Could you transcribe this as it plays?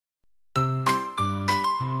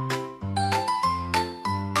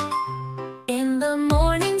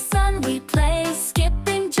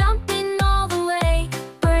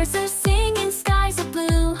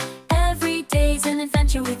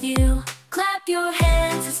Clap your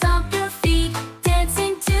hands and stomp your feet,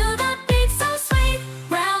 dancing to the beat so sweet.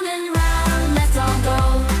 Round and round, let's all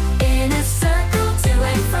go in a circle to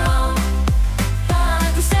and fro.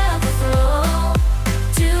 But we still throw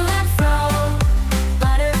to and fro.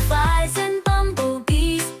 Butterflies and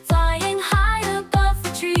bumblebees flying high above the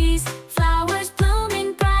trees. Flowers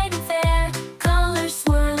blooming bright and fair, colors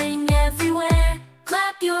swirling everywhere.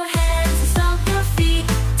 Clap your hands and stomp your feet,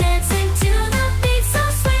 dancing to the beat so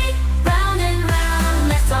sweet. Round and round,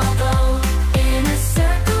 let's all go in a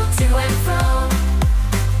circle to and fro.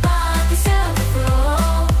 But we still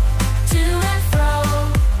throw to and fro.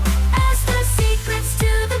 As the secrets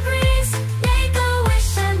to the breeze, make a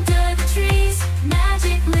wish under the trees.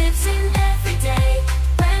 Magic lives in every day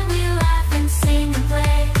when we laugh and sing and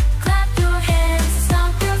play. Clap your hands and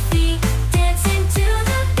stomp your feet, dancing to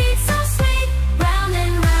the beat so sweet. Round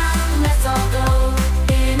and round, let's all go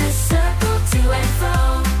in a circle to and fro.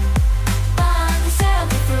 But we still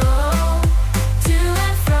throw to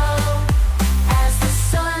and fro. As the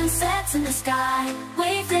sun sets in the sky,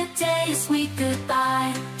 wave the day a sweet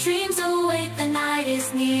goodbye. Dreams await, the night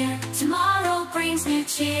is near. Tomorrow brings new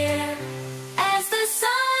cheer.